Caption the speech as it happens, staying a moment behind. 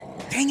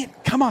Dang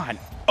it. Come on.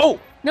 Oh,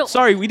 no.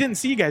 Sorry. We didn't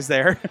see you guys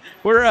there.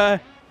 We're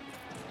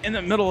in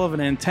the middle of an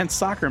intense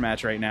soccer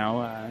match right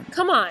now.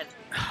 Come on.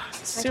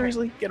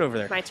 Seriously? Get over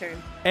there. My turn.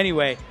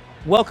 Anyway,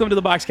 welcome to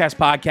the BoxCast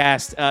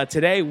podcast.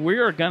 Today,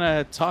 we're going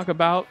to talk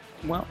about,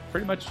 well,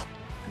 pretty much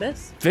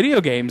this.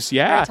 Video games,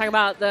 yeah. We're going to talk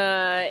about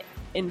the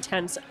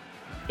intense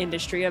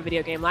industry of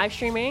video game live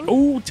streaming.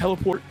 Oh,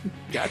 teleport.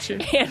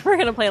 Gotcha. And we're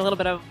going to play a little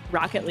bit of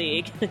Rocket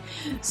League.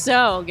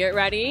 So get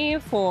ready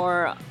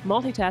for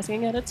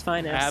multitasking at its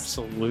finest.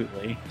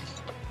 Absolutely.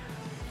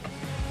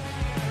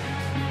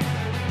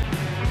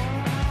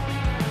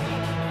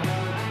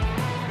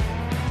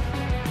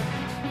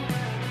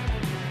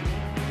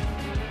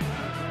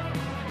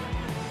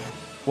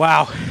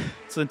 Wow,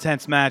 it's an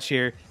intense match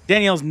here.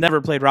 Danielle's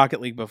never played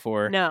Rocket League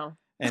before. No.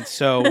 And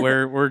so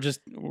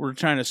we're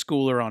trying to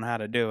school her on how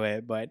to do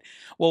it. But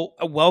well,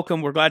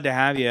 welcome. We're glad to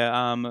have you.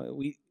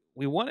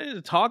 We wanted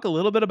to talk a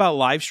little bit about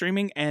live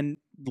streaming and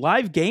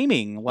live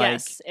gaming.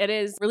 Yes, it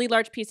is a really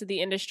large piece of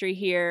the industry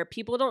here.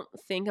 People don't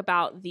think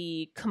about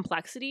the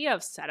complexity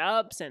of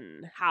setups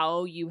and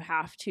how you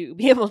have to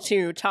be able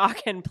to talk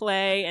and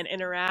play and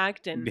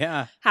interact and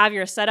have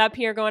your setup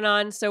here going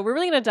on. So we're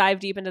really going to dive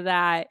deep into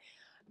that.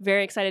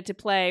 Very excited to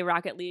play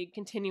Rocket League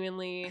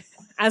continually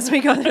as we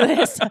go through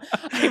this.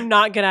 I'm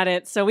not good at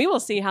it, so we will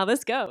see how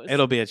this goes.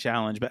 It'll be a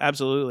challenge, but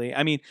absolutely.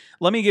 I mean,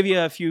 let me give you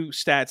a few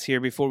stats here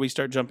before we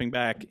start jumping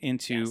back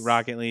into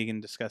Rocket League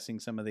and discussing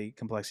some of the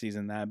complexities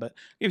in that, but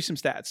I'll give you some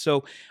stats.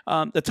 So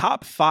the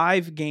top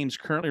 5 games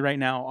currently right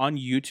now on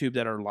YouTube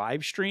that are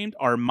live streamed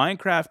are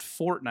Minecraft,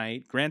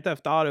 Fortnite, Grand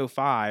Theft Auto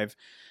 5,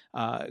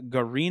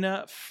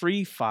 Garena,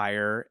 Free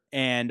Fire,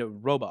 and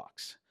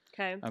Roblox.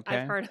 Okay.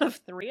 I've heard of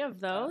 3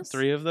 of those.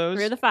 3 of those?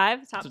 3 of the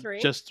 5, top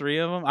 3. Just 3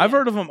 of them? Yeah. I've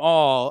heard of them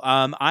all.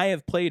 I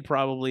have played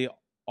probably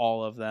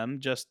all of them,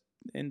 just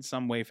in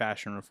some way,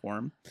 fashion, or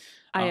form.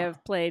 I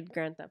have played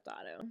Grand Theft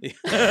Auto.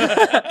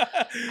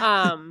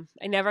 I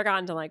never got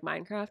into like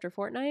Minecraft or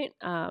Fortnite,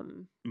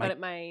 but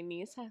my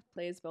niece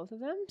plays both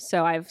of them,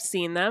 so I've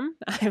seen them.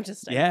 I've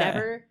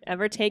never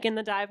ever taken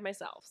the dive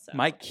myself. So.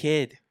 My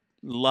kid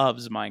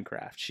loves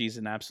Minecraft. She's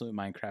an absolute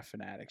Minecraft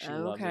fanatic. She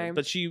loves it.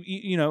 But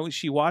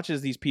she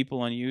watches these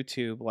people on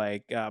YouTube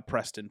like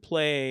Preston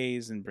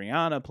Plays and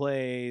Brianna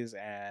Plays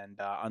and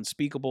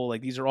Unspeakable.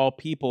 Like these are all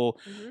people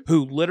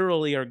who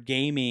literally are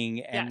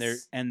gaming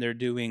and they're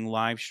doing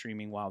live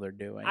streaming while they're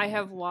doing. I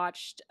have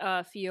watched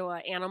a few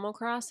Animal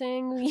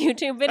Crossing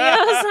YouTube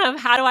videos of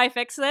how do I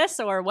fix this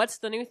or what's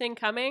the new thing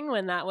coming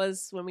when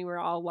we were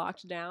all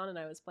locked down and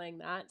I was playing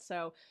that.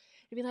 So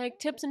it'd be like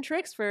tips and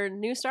tricks for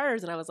new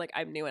starters. And I was like,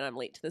 I'm new and I'm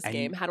late to this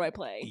game. How do I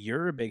play?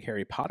 You're a big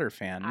Harry Potter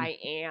fan. I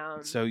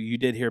am. So you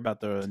did hear about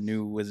the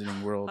new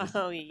Wizarding World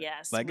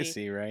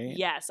Legacy, right?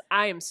 Yes.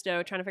 I am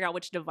stoked trying to figure out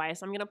which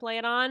device I'm going to play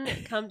it on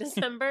come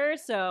December.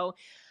 So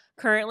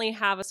currently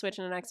have a Switch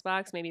and an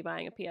Xbox, maybe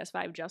buying a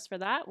PS5 just for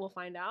that. We'll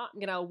find out. I'm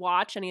going to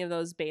watch any of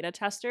those beta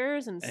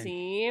testers and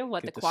see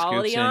what the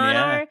quality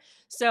are.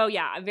 So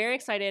yeah, I'm very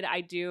excited.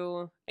 I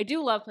do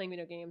love playing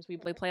video games. We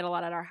played a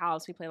lot at our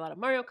house. We play a lot of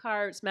Mario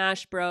Kart,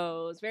 Smash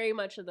Bros, very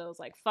much of those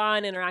like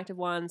fun, interactive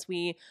ones.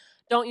 We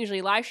don't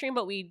usually live stream,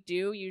 but we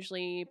do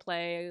usually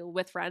play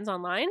with friends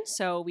online.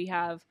 So we'll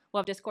have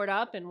Discord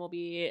up and we'll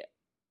be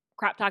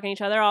crap talking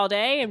each other all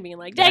day and being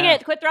like, dang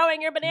it, quit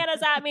throwing your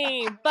bananas at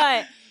me.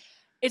 But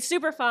it's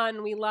super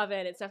fun. We love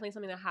it. It's definitely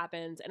something that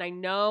happens. And I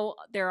know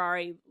there are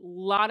a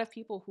lot of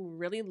people who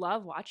really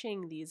love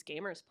watching these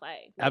gamers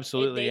play. Like,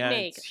 absolutely.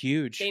 It's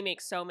huge. They make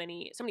so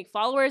many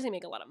followers. They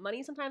make a lot of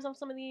money sometimes on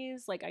some of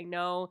these. Like I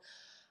know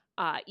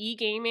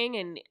e-gaming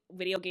and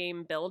video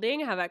game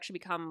building have actually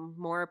become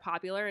more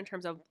popular in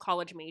terms of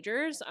college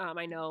majors.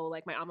 I know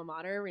like my alma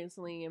mater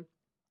recently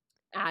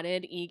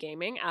added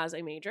e-gaming as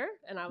a major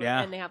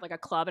and they have like a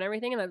club and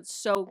everything. And that's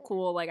so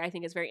cool. Like I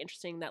think it's very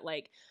interesting that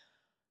like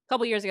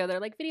couple years ago, they're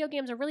like, video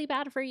games are really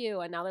bad for you.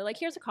 And now they're like,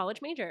 here's a college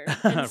major.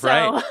 And so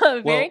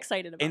I'm very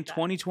excited about that. In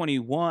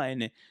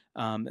 2021,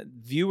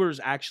 viewers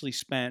actually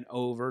spent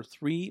over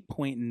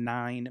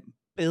 3.9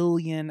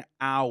 billion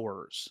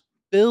hours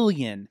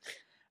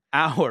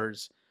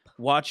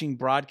watching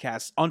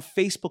broadcasts on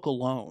Facebook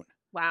alone.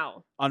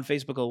 Wow. On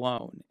Facebook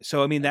alone.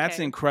 So, I mean, that's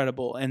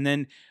incredible. And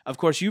then, of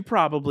course, you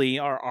probably,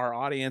 our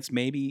audience,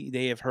 maybe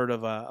they have heard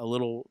of a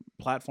little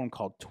platform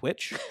called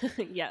Twitch.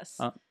 Yes.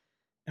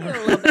 A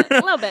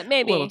little bit,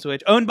 maybe. A little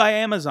Twitch, owned by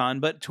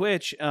Amazon, but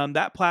Twitch,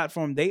 that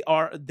platform, they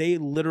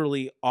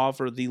literally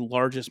offer the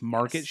largest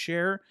market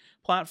share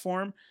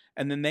platform,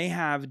 and then they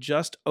have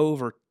just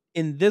over,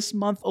 in this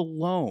month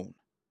alone,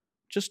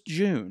 just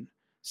June,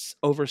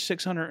 over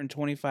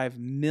 625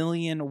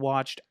 million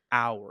watched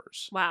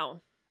hours.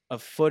 Wow.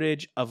 Of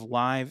footage of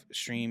live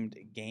streamed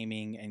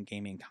gaming and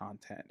gaming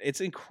content. It's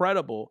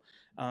incredible.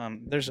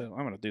 I'm going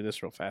to do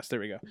this real fast.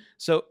 There we go.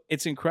 So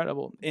it's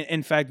incredible.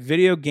 In fact,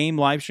 video game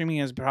live streaming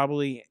has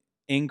probably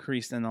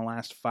increased in the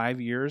last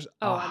 5 years,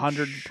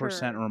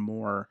 100% or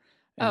more.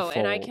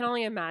 And I can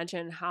only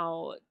imagine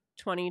how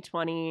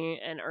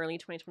 2020 and early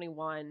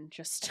 2021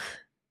 just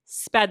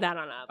sped that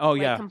on up. Oh,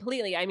 like, yeah.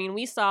 completely. I mean,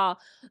 we saw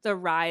the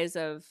rise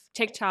of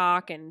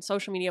TikTok and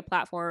social media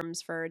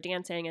platforms for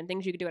dancing and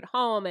things you could do at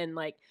home. And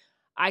like,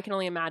 I can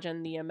only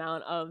imagine the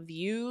amount of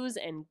views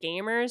and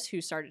gamers who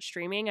started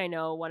streaming. I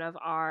know one of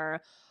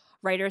our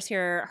writers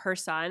here, her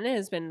son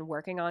has been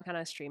working on kind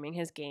of streaming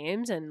his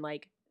games, and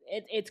like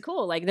it's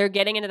cool. Like they're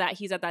getting into that.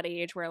 He's at that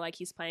age where like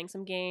he's playing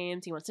some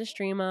games. He wants to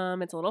stream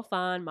them. It's a little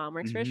fun. Mom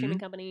works for a streaming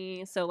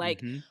company. So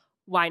like,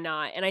 why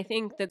not? And I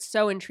think that's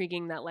so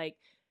intriguing that like,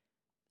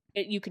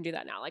 you can do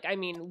that now. Like, I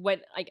mean,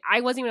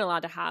 I wasn't even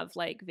allowed to have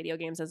like video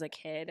games as a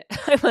kid.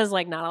 I was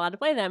like not allowed to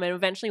play them. And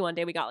eventually one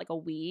day we got like a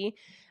Wii,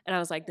 and I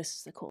was like, this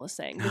is the coolest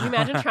thing. Could you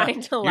imagine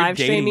trying to live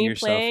stream me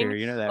playing here.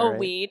 You know that, a right?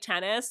 Wii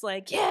tennis?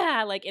 Like,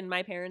 yeah, like in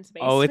my parents'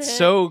 basement. Oh, it's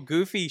so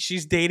goofy.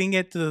 She's dating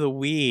it to the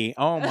Wii.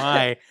 Oh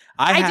my.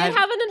 I did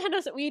have a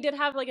Nintendo. We did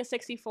have like a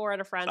 64 at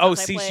a friend's. Oh,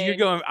 see, so you're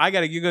going. You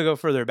gotta go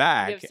further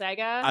back. You have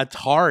Sega,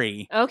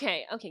 Atari.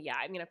 Okay, yeah.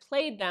 I mean, I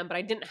played them, but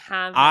I didn't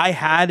have. I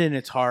had an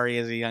Atari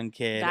as a young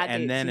kid,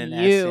 and then an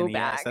SNES.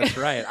 Back. That's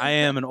right. I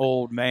am an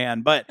old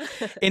man. But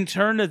in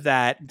turn of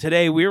that,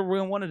 today we're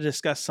going to want to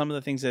discuss some of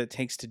the things that it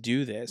takes to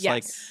do this. Yes.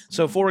 Like,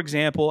 so for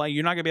example,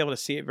 you're not gonna be able to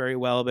see it very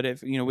well, but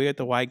if we get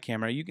the wide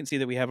camera, you can see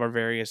that we have our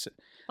various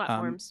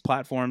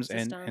platforms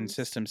and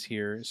systems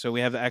here. So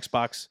we have the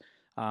Xbox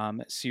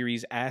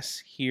Series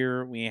S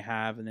here. We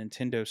have a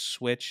Nintendo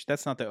Switch.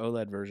 That's not the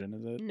OLED version,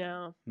 is it?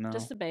 No,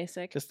 just the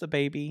basic. Just the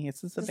baby. It's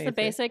just the basic. The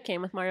basic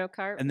came with Mario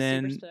Kart. And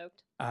then super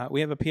stoked.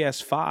 We have a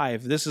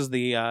PS5. This is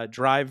the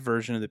Drive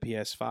version of the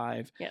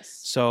PS5.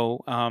 Yes.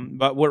 So,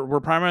 but we're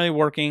primarily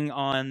working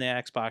on the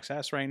Xbox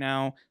S right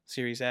now,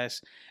 Series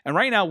S, and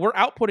right now we're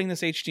outputting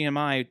this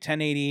HDMI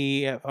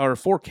 1080 or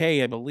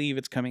 4K, I believe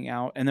it's coming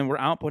out, and then we're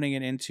outputting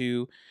it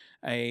into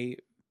a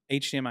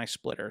HDMI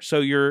splitter.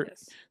 So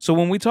so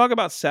when we talk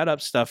about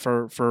setup stuff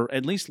for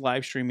at least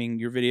live streaming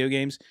your video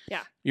games,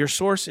 your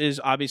source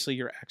is obviously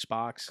your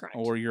Xbox Correct.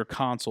 or your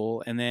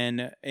console, and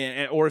then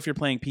or if you're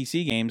playing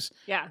PC games,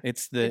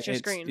 it's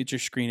your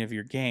screen of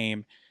your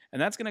game.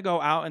 And that's going to go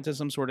out into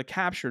some sort of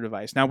capture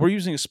device. Now, we're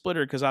using a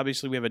splitter because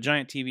obviously we have a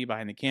giant TV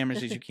behind the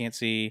cameras that you can't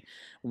see.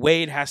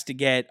 Wade has to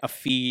get a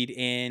feed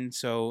in,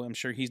 so I'm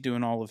sure he's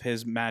doing all of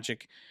his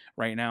magic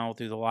right now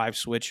through the live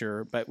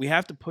switcher. But we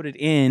have to put it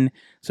in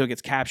so it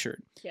gets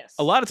captured. Yes.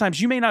 A lot of times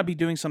you may not be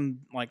doing some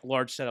like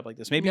large setup like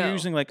this. Maybe you're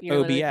using like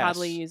OBS. You're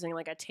probably using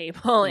like a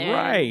table and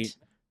right.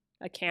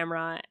 a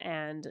camera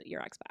and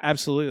your Xbox.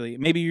 Absolutely.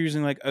 Maybe you're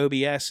using like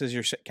OBS as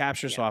your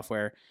capture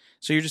software.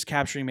 So you're just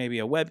capturing maybe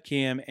a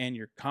webcam and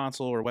your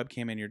console or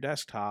webcam and your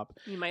desktop.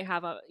 You might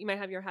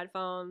have your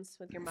headphones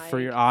with your mic for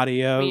your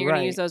audio. I mean, you're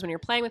going to use those when you're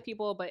playing with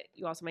people, but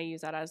you also may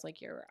use that as like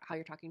how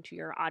you're talking to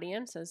your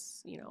audience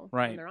as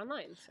when they're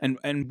online. So.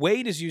 And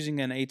Wade is using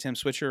an ATEM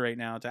switcher right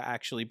now to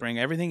actually bring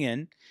everything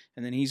in,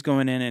 and then he's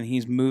going in and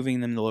he's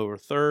moving them to lower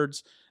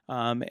thirds,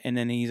 and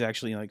then he's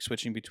actually like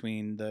switching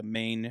between the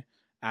main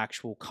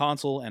actual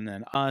console and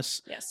then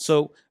us. Yes.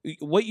 So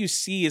what you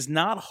see is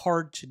not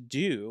hard to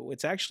do.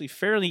 It's actually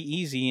fairly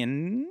easy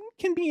and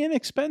can be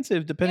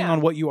inexpensive depending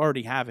on what you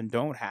already have and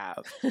don't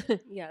have.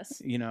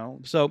 Yes.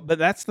 So but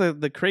that's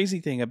the crazy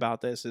thing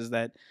about this is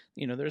that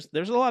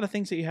there's a lot of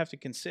things that you have to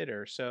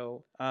consider.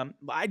 So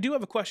I do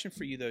have a question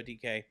for you though,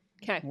 DK.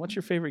 Okay. What's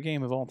your favorite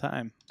game of all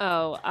time?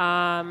 Oh,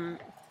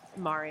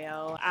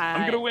 Mario.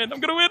 I'm gonna win.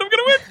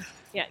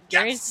 Yeah,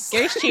 Gary's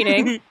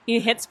cheating.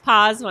 He hits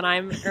pause when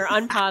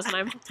unpause when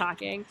I'm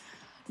talking.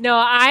 No,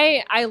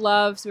 I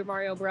love Super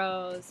Mario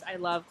Bros. I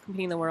love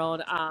competing in the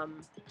world.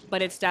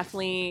 But it's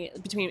definitely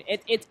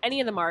it's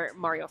any of the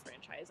Mario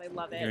franchise. I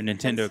love it. You're a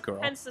Nintendo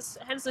girl. Hence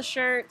the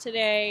shirt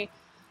today.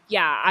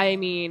 Yeah, I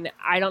mean,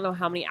 I don't know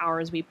how many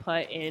hours we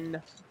put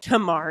in to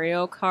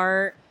Mario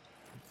Kart.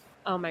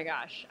 Oh my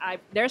gosh,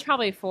 there's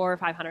probably 400 or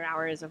 500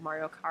 hours of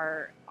Mario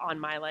Kart on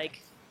my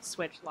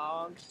Switch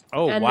log.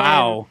 Oh, and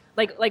wow.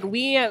 Then,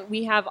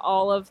 we have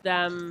all of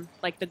them,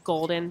 like the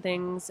golden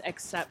things,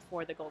 except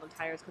for the golden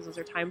tires, because those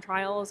are time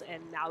trials,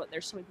 and now that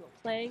there's so many people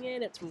playing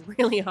it, it's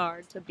really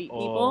hard to beat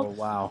people. Oh,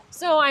 wow.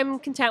 So I'm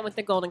content with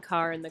the golden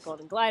car and the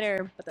golden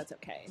glider, but that's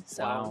okay.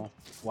 So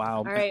Wow.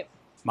 All right.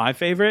 My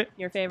favorite?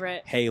 Your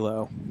favorite?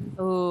 Halo.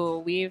 Oh,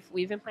 we've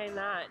been playing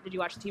that. Did you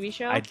watch the TV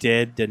show? I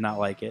did not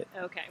like it.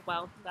 Okay,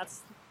 well,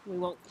 we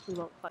won't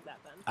plug that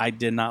then. I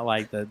did not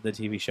like the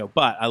TV show,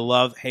 but I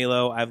love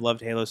Halo. I've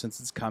loved Halo since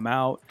it's come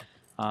out.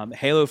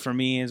 Halo for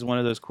me is one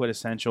of those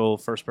quintessential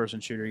first-person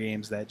shooter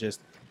games that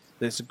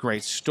it's a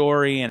great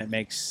story and it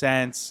makes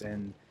sense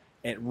and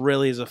it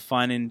really is a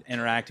fun and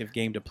interactive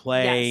game to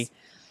play.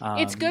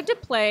 Yes. It's good to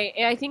play.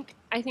 I think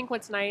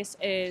what's nice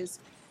is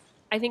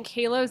I think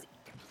Halo's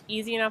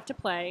easy enough to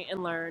play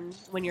and learn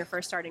when you're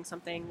first starting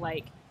something.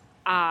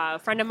 A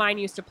friend of mine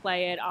used to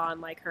play it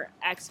on her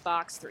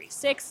Xbox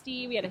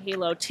 360. We had a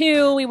Halo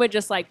 2. We would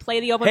just play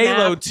the open map.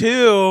 Halo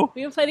 2.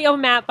 We would play the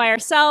open map by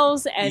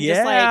ourselves and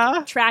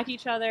just track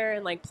each other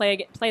and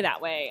play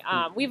that way.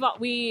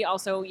 We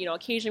also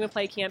occasionally would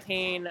play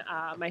campaign.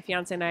 My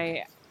fiance and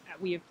I,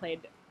 we have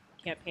played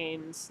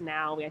campaigns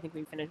now. I think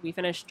we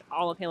finished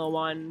all of Halo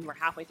 1. We're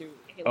halfway through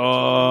Halo 2.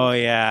 Oh,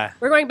 yeah.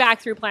 We're going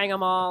back through playing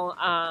them all.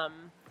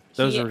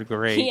 Those are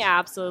great. He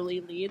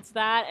absolutely leads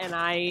that, and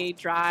I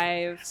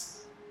drive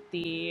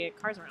the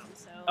cars around.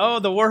 So oh,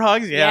 the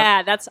Warhogs,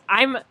 yeah. Yeah,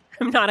 I'm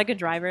not a good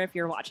driver if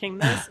you're watching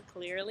this,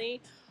 clearly.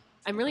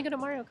 I'm really good at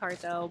Mario Kart,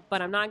 though,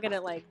 but I'm not good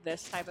at, like,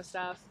 this type of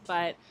stuff.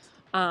 But,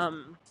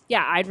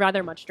 yeah, I'd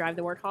rather much drive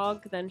the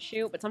Warthog than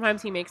shoot. But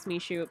sometimes he makes me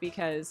shoot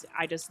because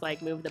I just,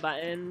 like, move the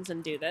buttons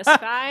and do this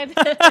vibe.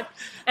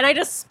 And I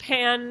just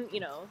pan,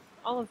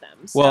 all of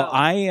them. So. Well,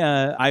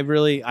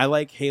 I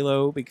like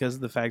Halo because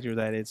of the factor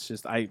that it's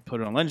just I put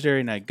it on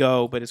Legendary and I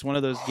go, but it's one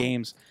of those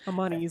games. I'm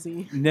on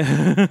easy.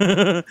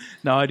 No,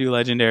 I do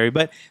Legendary,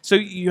 but so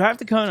you have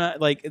to kind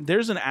of like.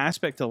 There's an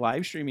aspect to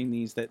live streaming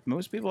these that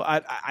most people.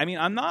 I mean,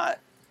 I'm not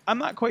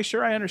quite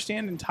sure I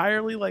understand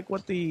entirely like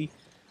what the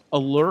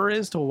allure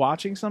is to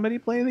watching somebody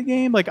play the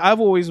game. Like I've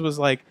always was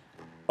like.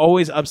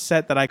 Always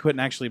upset that I couldn't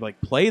actually like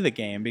play the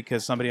game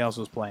because somebody else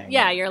was playing.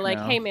 Yeah, you're like,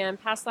 hey man,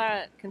 pass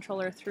that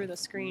controller through the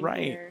screen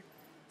right. here.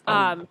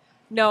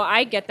 No,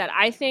 I get that.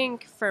 I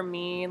think for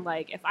me,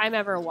 like if I'm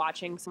ever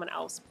watching someone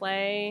else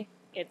play,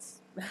 it's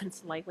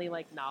likely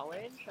like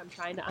knowledge. I'm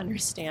trying to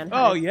understand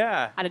how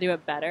to do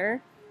it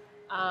better.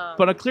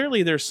 But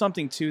clearly there's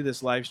something to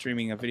this live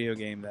streaming a video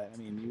game that, I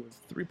mean, you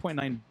have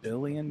 3.9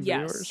 billion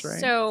viewers,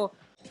 right? So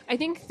I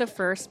think the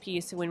first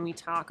piece when we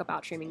talk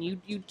about streaming,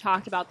 you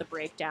talked about the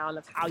breakdown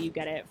of how you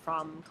get it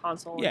from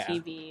console and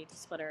TV to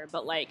splitter,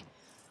 but like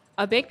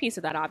a big piece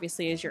of that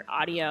obviously is your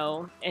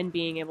audio and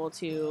being able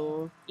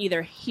to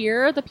either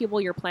hear the people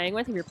you're playing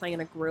with if you're playing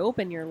in a group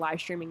and you're live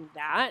streaming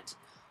that,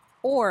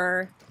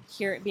 or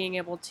being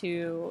able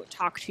to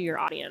talk to your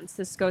audience.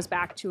 This goes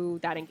back to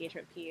that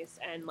engagement piece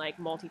and like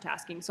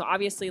multitasking. So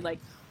obviously like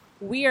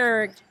we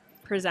are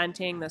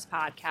presenting this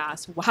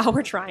podcast while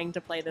we're trying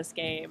to play this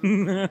game.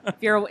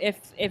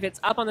 if it's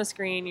up on the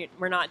screen,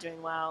 we're not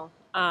doing well.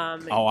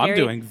 I'm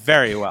doing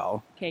very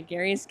well. Okay,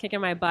 Gary's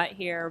kicking my butt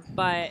here,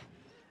 but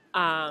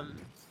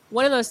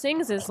one of those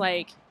things is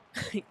like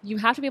you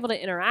have to be able to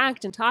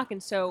interact and talk.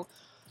 And so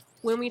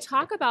when we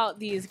talk about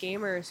these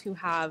gamers who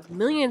have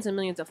millions and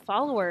millions of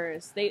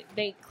followers,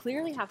 they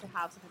clearly have to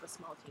have some type of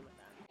small team with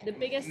them. The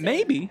biggest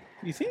maybe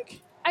you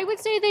think? I would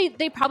say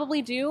they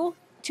probably do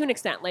to an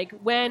extent. Like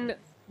when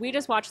we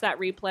just watched that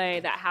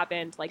replay that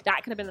happened. Like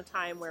that could have been the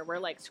time where we're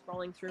like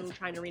scrolling through,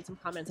 trying to read some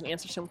comments and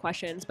answer some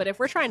questions. But if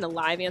we're trying to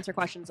live answer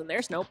questions and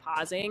there's no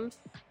pausing,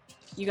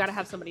 you got to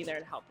have somebody there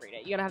to help read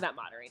it. You got to have that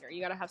moderator.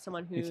 You got to have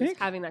someone who's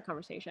having that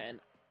conversation.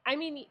 I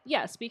mean,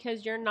 yes,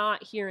 because you're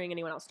not hearing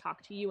anyone else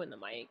talk to you in the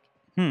mic.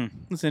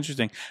 That's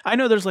interesting. I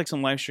know there's like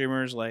some live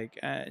streamers, like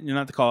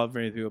not to call it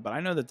very few, but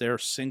I know that they're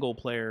single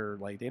player,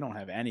 like they don't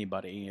have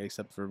anybody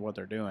except for what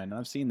they're doing. And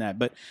I've seen that,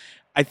 but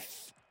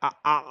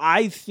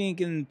I think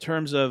in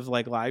terms of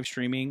like live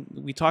streaming,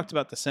 we talked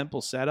about the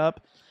simple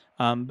setup,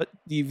 but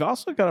you've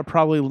also got to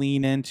probably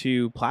lean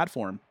into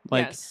platform.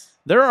 Like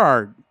there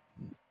are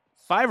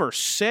 5 or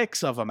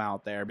 6 of them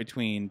out there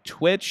between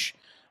Twitch.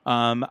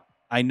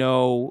 I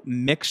know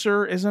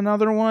Mixer is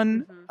another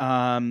one.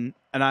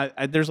 And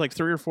I there's like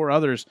 3 or 4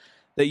 others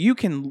that you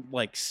can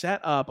like set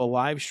up a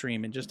live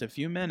stream in just a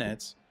few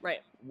minutes.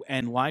 Right.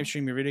 And live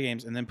stream your video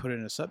games and then put it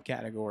in a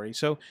subcategory.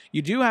 So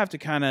you do have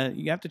to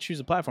you have to choose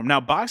a platform. Now,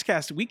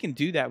 BoxCast, we can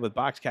do that with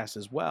BoxCast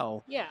as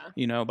well. Yeah.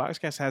 You know,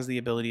 BoxCast has the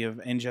ability of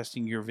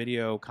ingesting your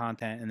video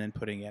content and then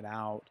putting it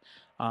out.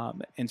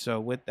 And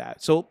so with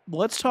that. So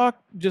let's talk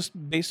just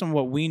based on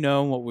what we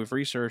know and what we've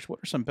researched.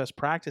 What are some best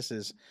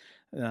practices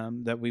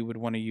that we would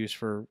want to use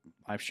for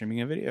live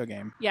streaming a video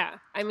game? Yeah.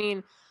 I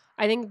mean,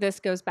 I think this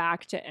goes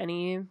back to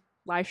any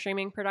live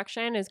streaming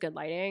production is good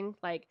lighting.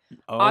 Like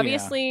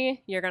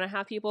obviously you're going to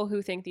have people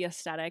who think the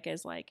aesthetic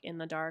is like in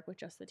the dark with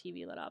just the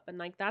TV lit up and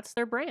like that's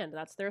their brand,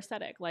 that's their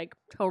aesthetic, like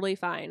totally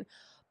fine.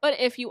 But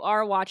if you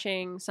are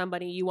watching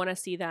somebody, you want to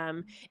see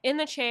them in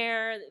the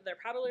chair, they're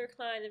probably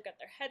reclined, they've got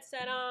their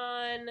headset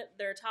on,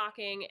 they're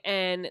talking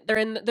and they're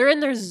in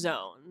their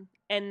zone.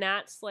 And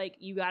that's like,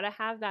 you got to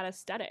have that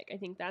aesthetic. I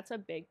think that's a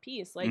big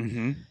piece. Like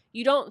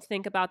you don't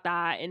think about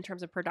that in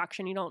terms of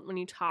production. You don't, when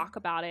you talk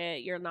about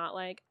it, you're not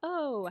like,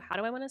 oh, how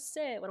do I want to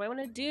sit? What do I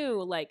want to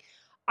do? Like,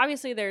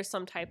 obviously there's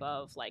some type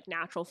of like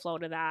natural flow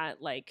to that.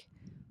 Like,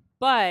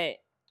 but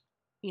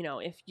you know,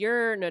 if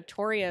you're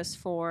notorious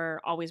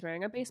for always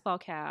wearing a baseball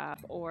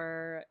cap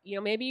or, you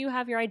know, maybe you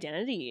have your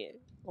identity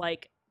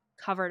like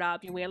covered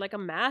up, you wear like a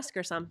mask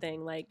or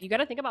something, like you got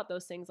to think about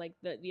those things, like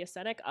the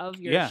aesthetic of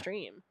your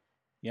stream.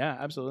 Yeah,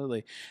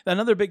 absolutely.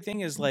 Another big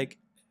thing is like,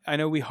 I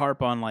know we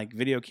harp on like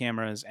video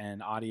cameras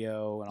and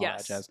audio and all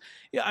that jazz.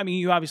 Yeah, I mean,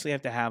 you obviously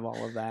have to have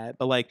all of that,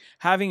 but like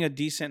having a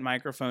decent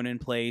microphone in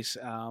place,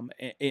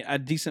 a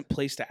decent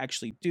place to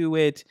actually do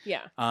it.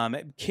 Yeah.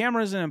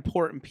 Camera is an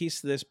important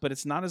piece of this, but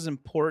it's not as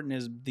important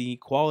as the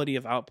quality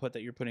of output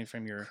that you're putting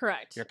from your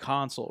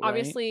console. Right?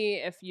 Obviously,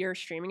 if you're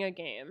streaming a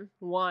game,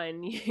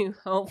 one, you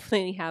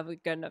hopefully have a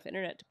good enough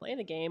internet to play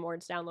the game, or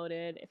it's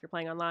downloaded. If you're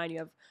playing online,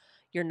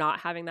 you're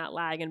not having that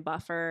lag and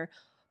buffer.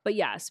 But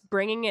yes,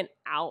 bringing it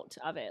out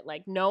of it.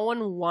 Like, no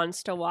one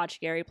wants to watch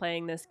Gary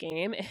playing this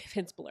game if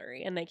it's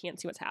blurry and they can't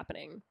see what's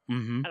happening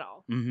at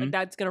all. Like,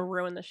 that's going to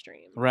ruin the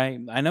stream. Right.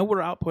 I know we're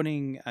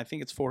outputting, I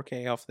think it's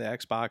 4K off the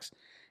Xbox,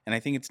 and I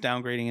think it's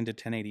downgrading into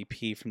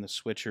 1080p from the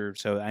switcher,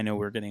 so I know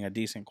we're getting a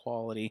decent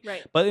quality.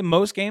 Right. But in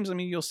most games, I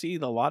mean, you'll see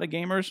a lot of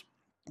gamers,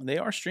 they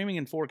are streaming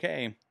in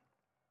 4K.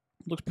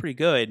 Looks pretty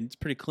good. It's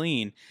pretty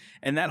clean.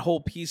 And that whole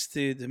piece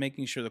to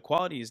making sure the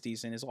quality is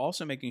decent is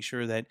also making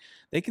sure that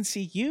they can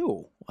see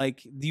you.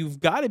 Like, you've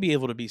got to be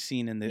able to be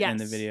seen in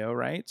the video,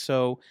 right?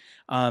 So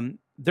we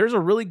have a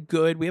really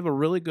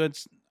good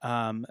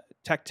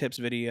tech tips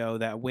video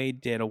that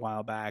Wade did a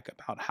while back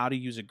about how to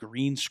use a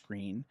green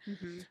screen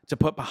to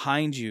put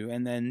behind you,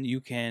 and then you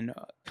can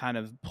kind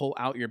of pull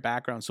out your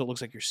background so it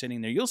looks like you're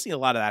sitting there. You'll see a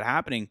lot of that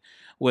happening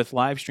with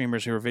live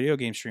streamers who are video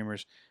game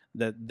streamers,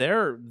 that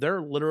they're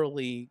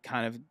literally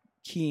kind of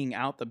keying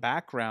out the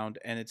background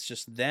and it's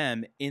just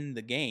them in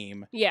the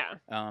game. Yeah.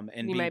 And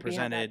you being might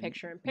presented be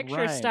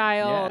picture-in-picture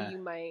style.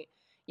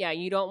 Yeah.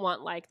 You don't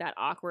want like that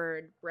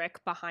awkward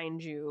brick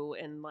behind you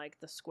in like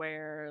the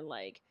square.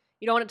 Like,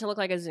 you don't want it to look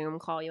like a Zoom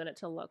call. You want it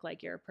to look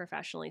like you're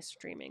professionally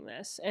streaming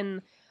this.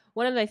 And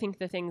one of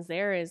the things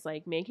there is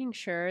like making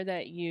sure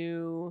that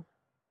you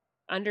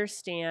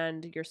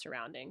understand your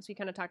surroundings. We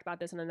kind of talked about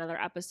this in another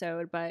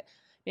episode, but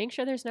make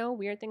sure there's no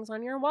weird things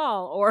on your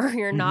wall, or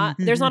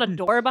there's not a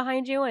door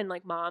behind you and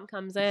like mom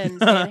comes in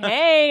saying,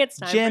 hey, it's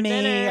time Jimmy, for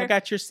dinner. I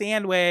got your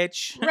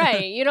sandwich.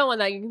 Right. You don't want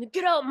that. You can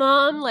get out,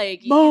 mom.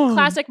 Like, Mom.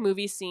 Classic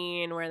movie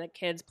scene where the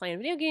kid's playing a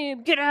video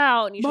game. Get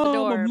out. And you shut the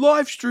door. I'm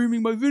live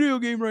streaming my video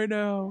game right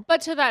now. But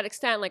to that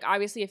extent, like,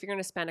 obviously, if you're going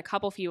to spend a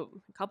couple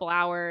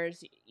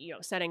hours,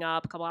 setting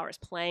up, a couple hours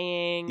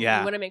playing, you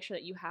want to make sure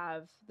that you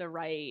have the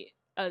right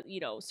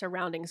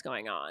surroundings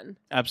going on.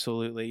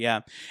 Absolutely, yeah.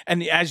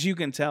 And as you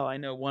can tell, I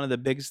know one of the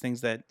biggest things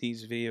that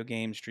these video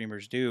game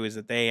streamers do is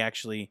that they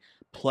actually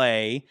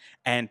play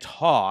and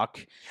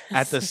talk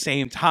at the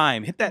same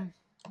time. Hit that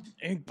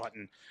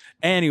button.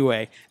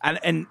 Anyway,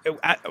 and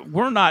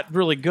we're not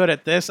really good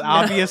at this.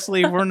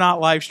 Obviously, we're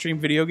not live stream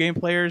video game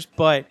players,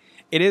 but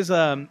it is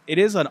an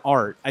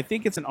art. I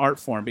think it's an art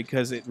form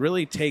because it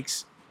really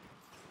takes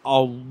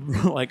a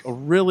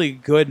really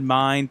good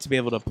mind to be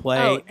able to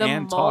play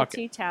and talk.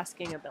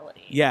 Multitasking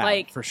ability. Yeah,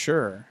 like, for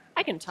sure.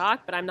 I can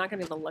talk, but I'm not going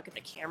to be able to look at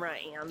the camera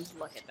and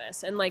look at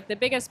this. And like the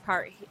biggest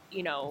part,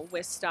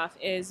 with stuff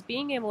is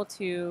being able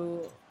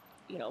to,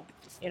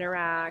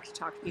 interact,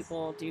 talk to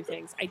people, do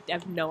things. I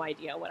have no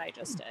idea what I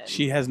just did.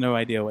 She has no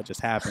idea what just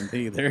happened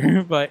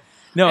either. But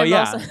no,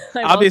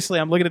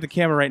 obviously I'm looking at the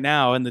camera right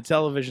now, and the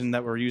television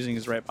that we're using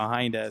is right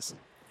behind us.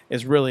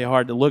 It's really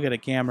hard to look at a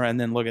camera and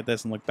then look at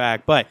this and look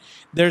back. But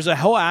there's a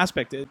whole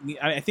aspect.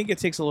 I think it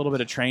takes a little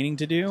bit of training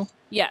to do.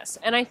 Yes.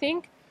 And I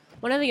think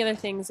one of the other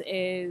things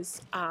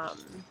is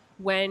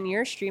when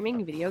you're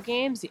streaming video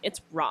games,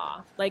 it's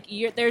raw. Like,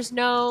 there's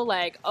no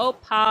like, oh,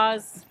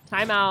 pause,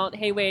 time out.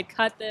 Hey, Wade,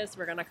 cut this.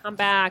 We're going to come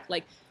back.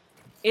 Like,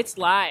 it's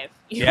live.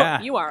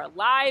 You are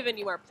live and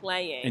you are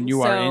playing. And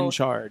you are in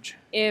charge.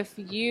 If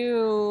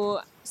you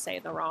say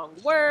the wrong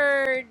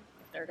word,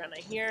 they're going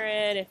to hear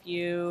it. If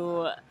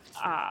you...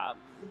 I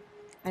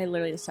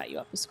literally just set you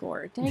up a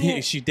score. Dang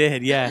it. She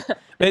did, yeah.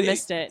 I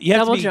missed it.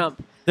 Double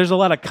jump. There's a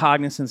lot of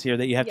cognizance here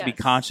that you have to be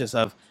conscious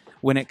of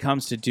when it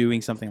comes to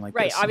doing something like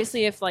this. Right.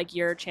 Obviously, if like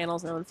your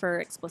channel's known for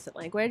explicit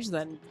language,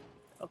 then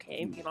okay,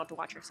 you don't have to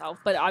watch yourself.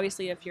 But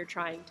obviously, if you're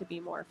trying to be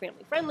more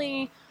family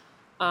friendly,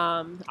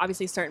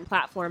 obviously certain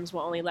platforms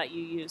will only let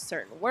you use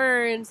certain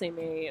words. They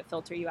may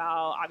filter you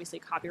out. Obviously,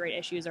 copyright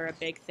issues are a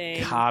big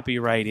thing.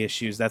 Copyright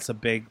issues. That's a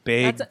big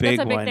one. That's a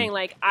big thing.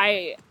 Like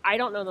I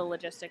don't know the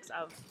logistics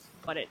of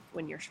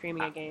when you're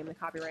streaming a game, the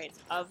copyrights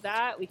of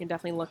that. We can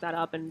definitely look that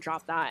up and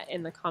drop that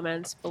in the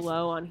comments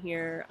below on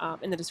here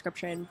in the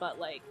description. But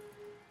like,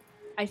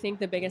 I think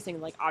the biggest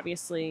thing, like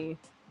obviously,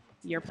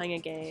 you're playing a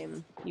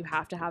game. You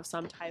have to have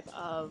some type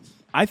of.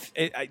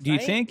 Do you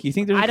think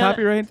there's a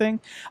copyright thing?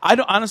 I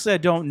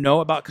don't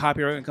know about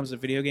copyright when it comes to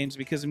video games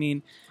because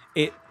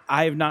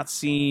I have not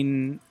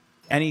seen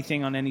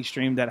anything on any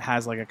stream that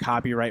has like a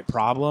copyright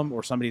problem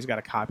or somebody's got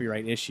a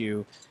copyright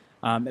issue.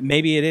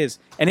 Maybe it is,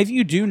 and if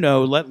you do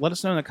know, let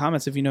us know in the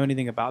comments if you know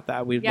anything about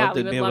that. We'd love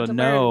to be able to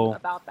know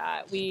about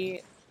that.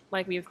 We've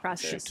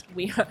prefaced,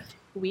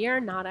 we are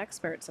not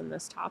experts in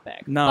this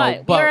topic.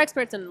 No, but we are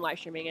experts in live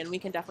streaming, and we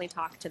can definitely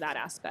talk to that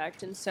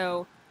aspect. And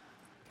so,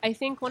 I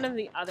think one of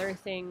the other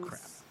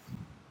things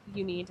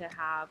you need to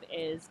have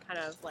is kind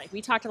of like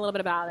we talked a little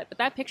bit about it, but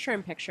that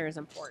picture-in-picture is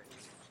important.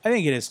 I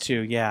think it is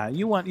too. Yeah,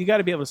 you got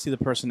to be able to see the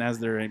person as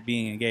they're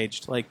being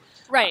engaged. Like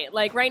right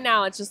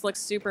now, it just looks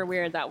super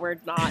weird that we're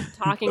not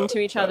talking to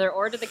each other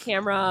or to the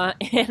camera,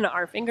 and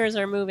our fingers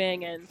are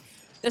moving. And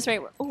this right,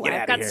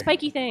 I've got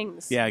spiky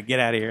things. Yeah, get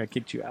out of here! I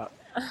kicked you out.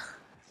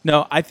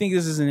 No, I think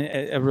this is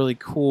a really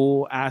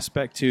cool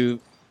aspect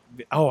to.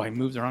 Oh, I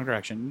moved the wrong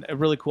direction. A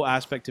really cool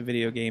aspect to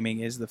video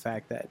gaming is the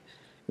fact that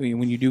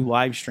when you do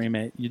live stream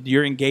it,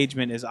 your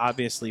engagement is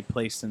obviously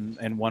placed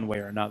in one way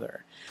or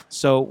another.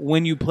 So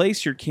when you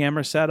place your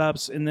camera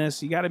setups in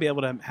this, you got to be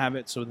able to have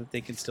it so that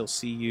they can still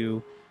see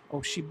you.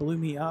 Oh, she blew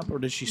me up, or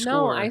did she score?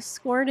 No, I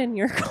scored in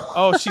your goal.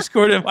 Oh, she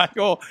scored in my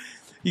goal.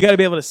 You got to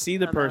be able to see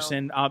the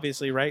person,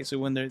 obviously, right? So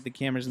when the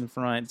camera's in the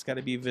front, it's got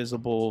to be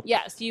visible.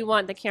 Yes, you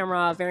want the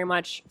camera very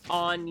much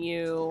on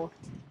you.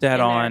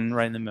 Dead on,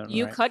 right in the middle.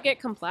 You could get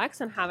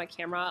complex and have a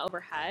camera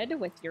overhead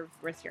with your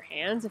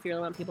hands if you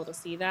really want people to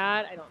see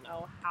that. I don't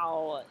know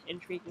how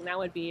intriguing that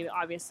would be.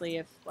 Obviously,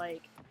 if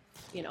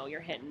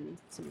you're hitting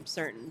some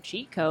certain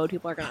cheat code,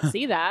 people are going to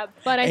see that.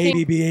 But I think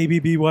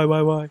ABB,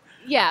 YYY.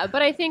 Yeah,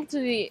 but I think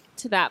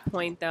to that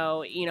point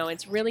though,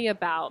 it's really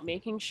about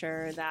making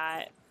sure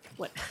that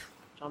I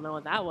don't know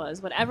what that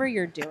was. Whatever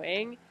you're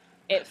doing,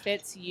 it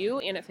fits you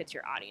and it fits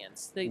your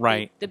audience.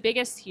 The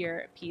biggest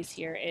piece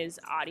here is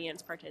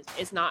audience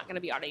It's not going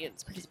to be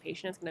audience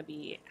participation. It's going to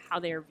be how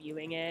they're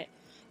viewing it.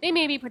 They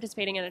may be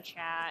participating in a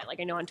chat. Like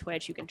I know on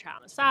Twitch, you can chat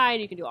on the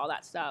side. You can do all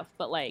that stuff.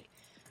 But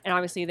and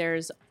obviously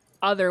there's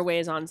other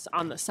ways on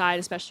the side,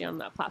 especially on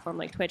the platform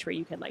like Twitch, where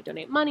you can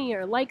donate money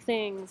or like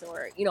things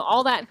or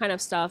all that kind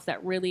of stuff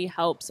that really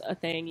helps a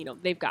thing.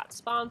 They've got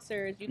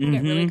sponsors. You can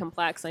get really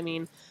complex. I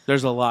mean,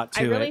 there's a lot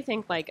to it. I really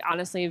think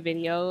honestly,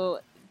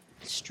 video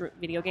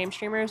game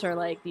streamers are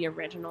the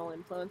original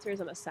influencers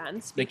in a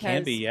sense. They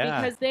can be,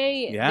 because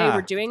they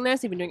were doing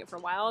this. They've been doing it for a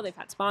while. They've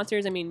had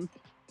sponsors. I mean,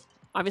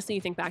 obviously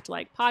you think back to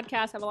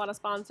podcasts have a lot of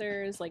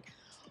sponsors.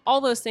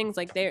 All those things.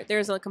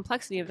 There's a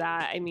complexity of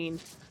that. I mean.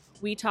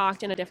 We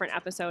talked in a different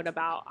episode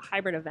about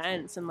hybrid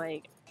events and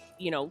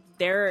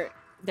there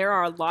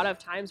are a lot of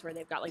times where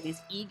they've got these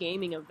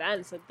e-gaming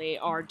events that they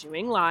are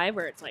doing live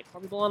where it's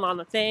 4 people on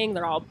the thing.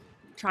 They're all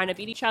trying to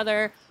beat each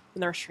other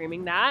and they're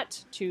streaming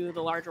that to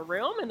the larger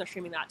room and they're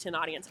streaming that to an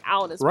audience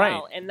out as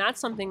well. And that's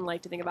something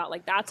to think about.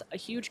 That's a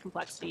huge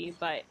complexity,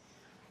 but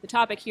the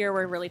topic here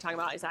we're really talking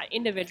about is that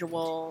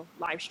individual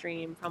live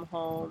stream from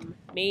home.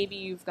 Maybe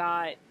you've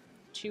got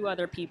 2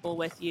 other people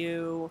with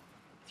you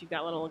if you've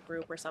got a little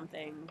group or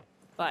something.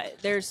 But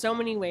there's so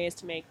many ways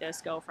to make this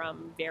go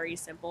from very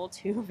simple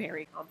to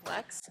very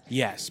complex.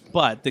 Yes,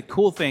 but the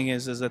cool thing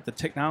is that the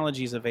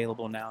technology is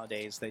available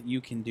nowadays that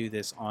you can do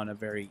this on a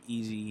very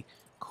easy,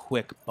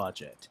 quick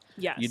budget.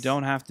 Yes. You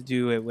don't have to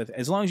do it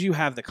as long as you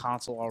have the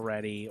console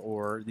already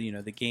or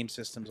the game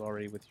systems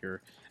already with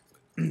your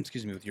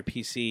with your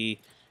PC.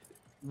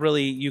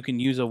 Really, you can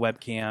use a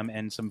webcam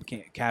and some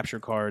capture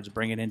cards,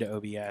 bring it into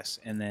OBS,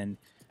 and then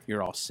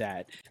you're all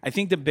set. I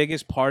think the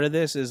biggest part of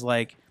this is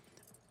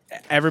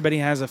everybody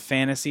has a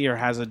fantasy or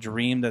has a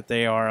dream that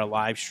they are a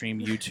live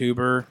stream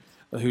YouTuber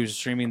who's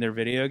streaming their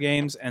video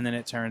games, and then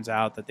it turns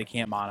out that they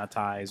can't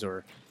monetize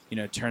or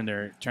turn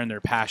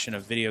their passion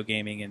of video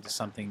gaming into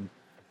something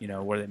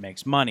where it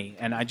makes money.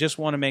 And I just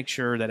want to make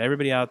sure that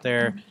everybody out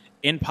there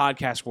in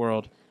podcast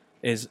world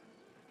is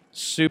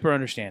super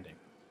understanding.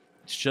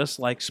 It's just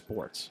like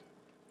sports,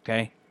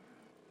 okay?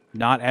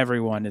 Not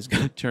everyone is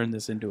going to turn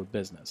this into a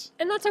business,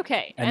 and that's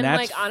okay. And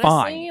that's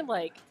honestly,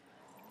 fine.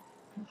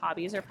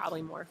 Hobbies are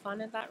probably more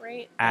fun at that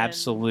rate.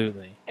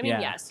 Absolutely. I mean,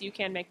 yes, you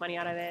can make money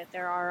out of it.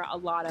 There are a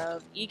lot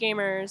of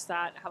e-gamers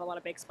that have a lot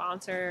of big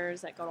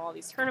sponsors that go to all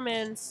these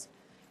tournaments.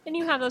 And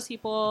you have those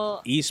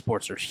people.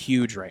 Esports are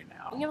huge right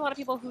now. You have a lot of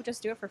people who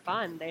just do it for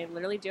fun. They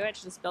literally do it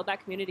to just build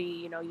that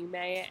community. You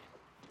may,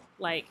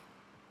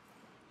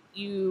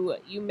 you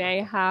may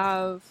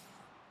have,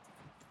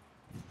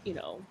 I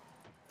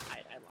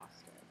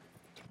lost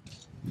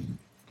it.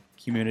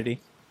 Community.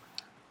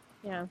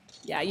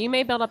 Yeah. You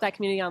may build up that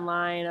community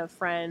online of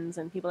friends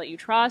and people that you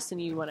trust,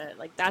 and you want to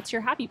that's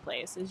your happy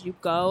place. Is you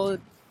go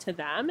to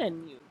them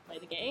and you play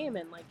the game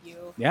and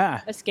you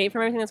escape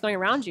from everything that's going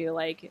around you,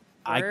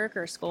 work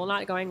or school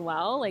not going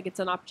well. It's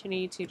an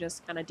opportunity to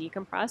just kind of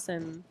decompress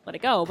and let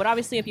it go. But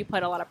obviously, if you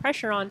put a lot of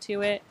pressure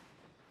onto it,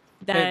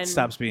 then it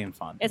stops being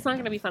fun. It's not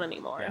going to be fun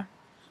anymore. Yeah.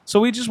 So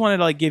we just wanted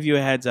to give you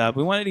a heads up.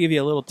 We wanted to give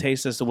you a little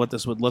taste as to what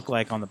this would look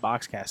like on the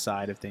BoxCast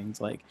side of things.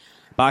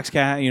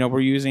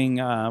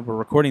 BoxCast, we're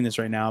recording this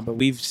right now, but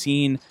we've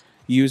seen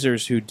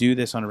users who do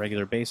this on a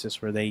regular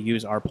basis where they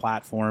use our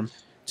platform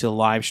to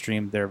live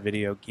stream their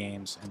video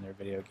games and their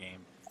video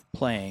game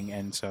playing,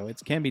 and so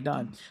it can be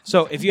done.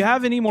 So if you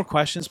have any more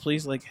questions,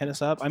 please hit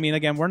us up. I mean,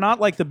 again, we're not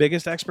the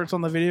biggest experts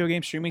on the video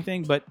game streaming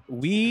thing, but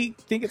we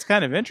think it's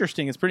kind of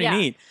interesting. It's pretty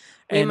neat.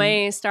 We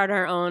might start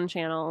our own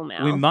channel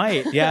now. We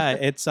might, yeah.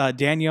 It's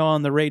Danielle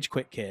and the Rage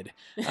Quit Kid.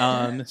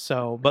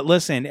 But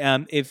listen,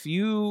 if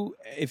you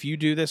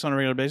do this on a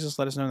regular basis,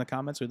 let us know in the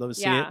comments. We'd love to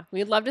see it. Yeah,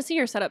 we'd love to see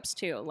your setups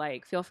too.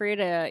 Feel free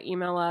to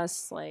email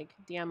us,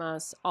 DM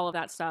us, all of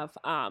that stuff.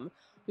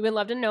 We would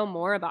love to know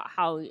more about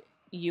how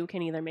you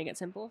can either make it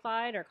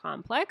simplified or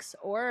complex,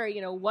 or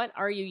what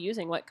are you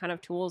using, what kind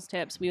of tools,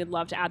 tips. We would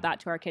love to add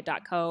that to our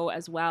kit.co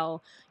as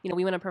well.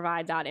 We want to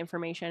provide that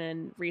information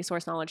and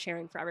resource knowledge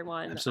sharing for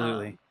everyone.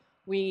 Absolutely.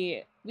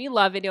 We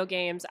love video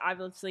games.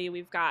 Obviously,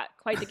 we've got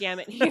quite the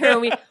gamut here.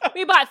 We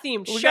bought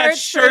themed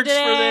shirts for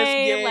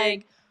today. For this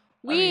gig.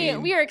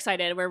 We are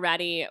excited. We're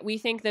ready. We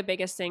think the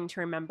biggest thing to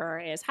remember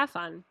is have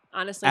fun.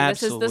 Honestly,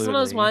 this is one of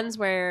those ones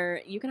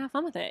where you can have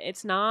fun with it.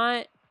 It's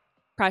not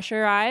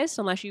pressurized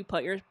unless you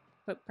put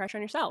pressure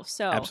on yourself.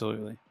 So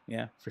absolutely,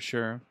 yeah, for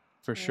sure.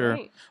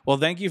 Right. Well,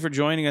 thank you for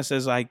joining us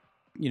as I,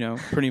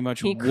 pretty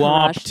much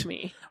whopped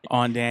me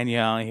on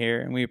Danielle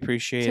here, and we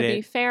appreciate it. To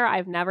be fair,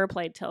 I've never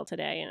played till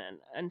today and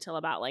until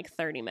about like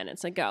 30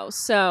 minutes ago.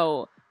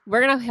 So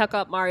we're gonna hook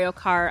up Mario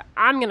Kart.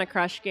 I'm gonna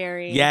crush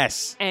Gary.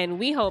 Yes, and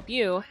we hope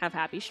you have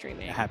happy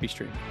streaming. Happy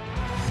streaming.